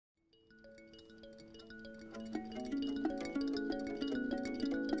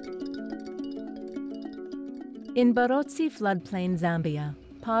In Barotse floodplain, Zambia,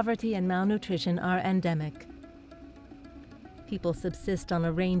 poverty and malnutrition are endemic. People subsist on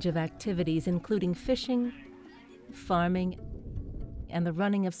a range of activities including fishing, farming, and the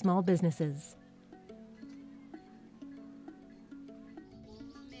running of small businesses.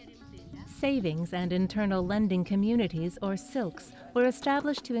 Savings and internal lending communities, or SILCs, were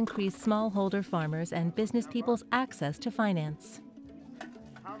established to increase smallholder farmers and business people's access to finance.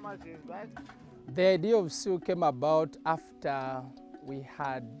 How much is that? The idea of SILC came about after we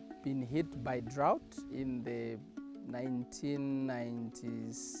had been hit by drought in the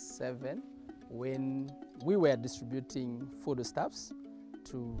 1997 when we were distributing foodstuffs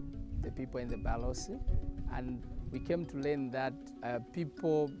to the people in the Barotse, and we came to learn that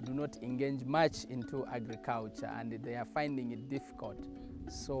people do not engage much into agriculture and they are finding it difficult.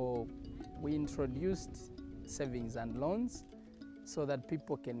 So we introduced savings and loans so that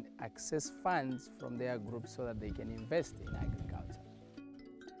people can access funds from their groups so that they can invest in agriculture.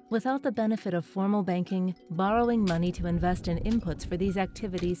 Without the benefit of formal banking, borrowing money to invest in inputs for these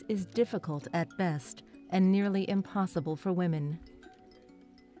activities is difficult at best and nearly impossible for women.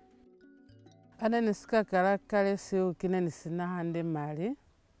 Ana nisika karakale SILC nisina hande mali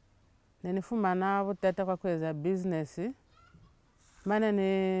nenifuma nabo tata kwa kweza business mana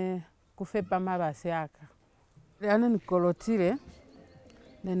ne kufepa mabasi yaka ana nikolotile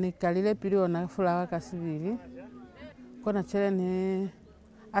nenikalile pilio na fulawa kasibili kona chele ni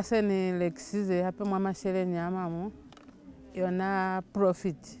ase ni lexize hape mama shele nyamamu yona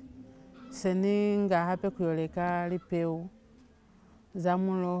profit seninga hape kuyoleka lipeu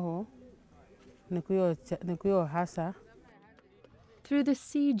zamuloho Through the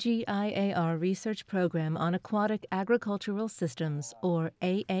CGIAR Research Program on Aquatic Agricultural Systems, or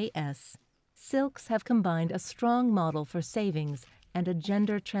AAS, SILCs have combined a strong model for savings and a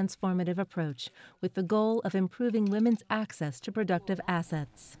gender-transformative approach with the goal of improving women's access to productive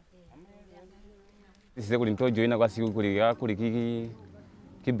assets.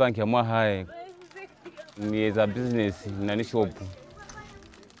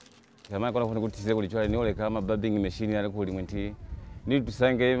 Kama kuna kutize kulichwa niole kama babbing machine ali kuli mwenti ni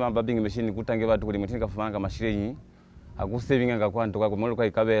tusange ma babbing machine kutange batu kuli mwenti kafanga mashirenyi akusevinga ngakwanto kwa kumolo kwa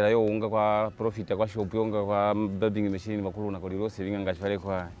ikabela yo unga kwa profit kwa shop yonga kwa babbing machine bakulu na kuliro sevinga ngachwale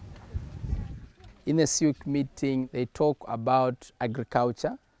kwa. In a SILC meeting they talk about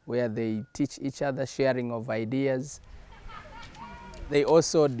agriculture where they teach each other sharing of ideas. They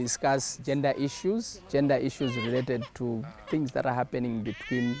also discuss gender issues related to things that are happening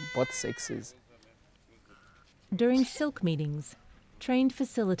between both sexes. During SILC meetings, trained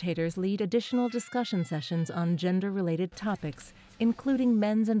facilitators lead additional discussion sessions on gender-related topics, including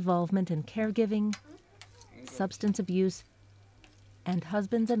men's involvement in caregiving, substance abuse, and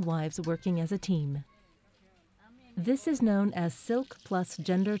husbands and wives working as a team. This is known as SILC plus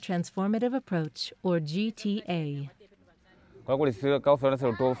Gender Transformative Approach, or GTA. Kwa kulisika kwa fana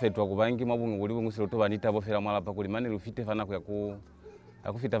seloto fetwa kubangi mabungu kulibungu seloto banita bo fera mala pa kulimani lufite fana kwa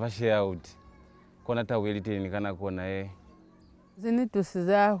akufita fa share out kona ta welite ni kana kona zini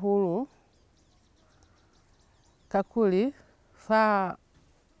tusiza hulu kakuli fa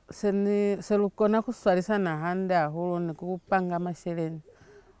selukona kuswalisa na handa hulu ni kupanga masheleni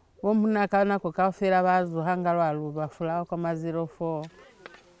bomuna kana ko kafera bazu hangalo aluba fulawa kwa 04.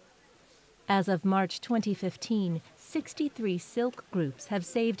 As of March 2015, 63 SILC groups have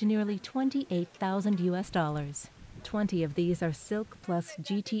saved nearly $28,000. 20 of these are SILC plus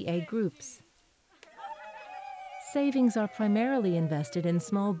GTA groups. Savings are primarily invested in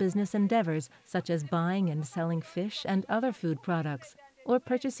small business endeavors such as buying and selling fish and other food products, or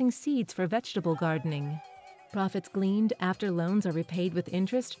purchasing seeds for vegetable gardening. Profits gleaned after loans are repaid with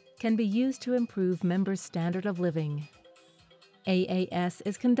interest can be used to improve members' standard of living. AAS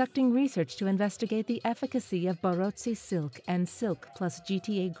is conducting research to investigate the efficacy of Barotse SILC and SILC plus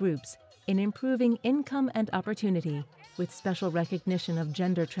GTA groups in improving income and opportunity, with special recognition of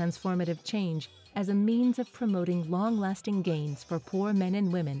gender transformative change as a means of promoting long-lasting gains for poor men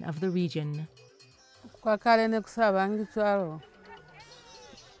and women of the region. Kwa kale ne kusaba ngitwalo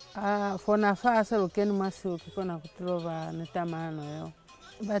fona fasa lukeni masuki kona kutrova netamano yo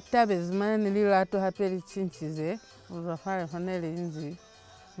batabe zimani lilato hapeli chinchize uzafale fanele inzi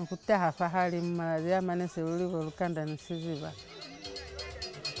nukutaha fahali mmalazia manese ulivo lukanda nisiziba.